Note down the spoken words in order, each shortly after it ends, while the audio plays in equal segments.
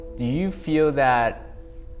Do you feel that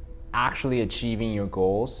actually achieving your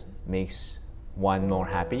goals makes one more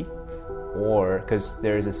happy? Or, because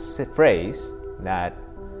there's a phrase that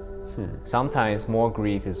sometimes more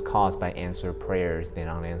grief is caused by answered prayers than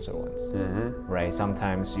unanswered ones, right?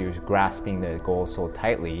 Sometimes you're grasping the goal so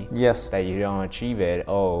tightly that you don't achieve it.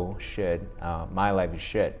 Oh shit, my life is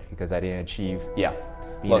shit because I didn't achieve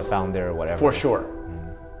being a founder or whatever. For sure.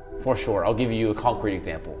 For sure. I'll give you a concrete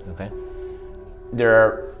example. Okay.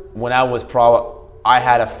 When I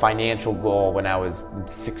had a financial goal when I was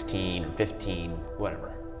 16, 15,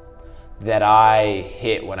 whatever, that I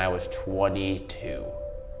hit when I was 22.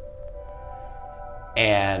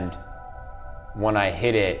 And when I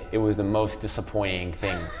hit it, it was the most disappointing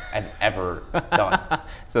thing I've ever done.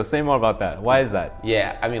 So say more about that. Why is that?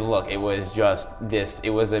 Yeah, I mean, look, it was just this, it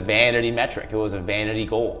was a vanity metric. It was a vanity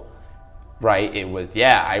goal, right? It was,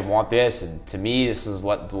 I want this, and to me, this is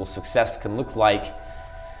what success can look like.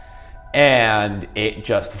 And it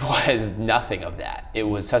just was nothing of that. It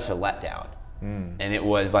was such a letdown. And it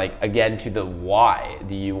was like, again, to the why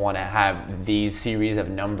do you want to have these series of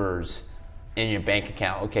numbers in your bank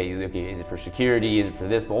account? Okay, is it for security? Is it for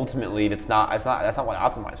this? But ultimately, that's not what I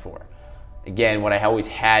optimized for. Again, what I always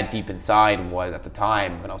had deep inside was, at the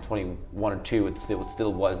time when I was 21 or 2, it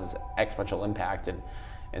still was this exponential impact,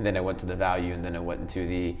 and then I went to the value, and then I went into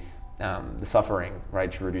the suffering,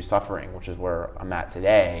 right, to reduce suffering, which is where I'm at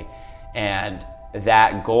today. And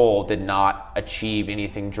that goal did not achieve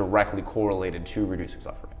anything directly correlated to reducing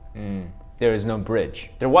suffering. There is no bridge.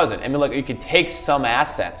 There wasn't. I mean, like, you could take some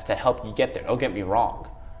assets to help you get there. Don't get me wrong.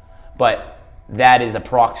 But that is a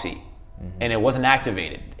proxy. And it wasn't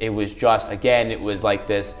activated. It was just, again, it was like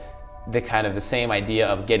the kind of the same idea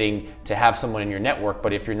of getting to have someone in your network,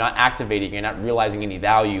 but if you're not activating, you're not realizing any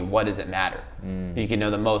value, what does it matter? You can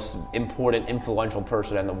know the most important, influential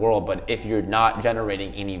person in the world, but if you're not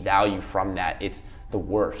generating any value from that, it's the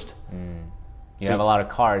worst. You have a lot of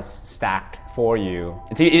cards stacked for you.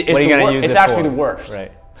 What are you going to use it for? It's actually the worst.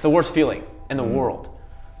 Right. It's the worst feeling in the world.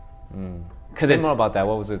 Say more about that.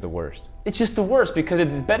 What was it the worst? It's just the worst because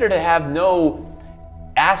it's better to have no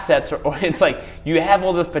assets or it's like you have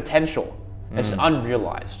all this potential. It's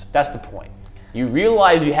unrealized. That's the point. You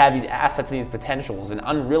realize you have these assets and these potentials, and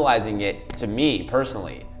unrealizing it, to me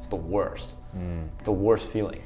personally, it's the worst. The worst feeling.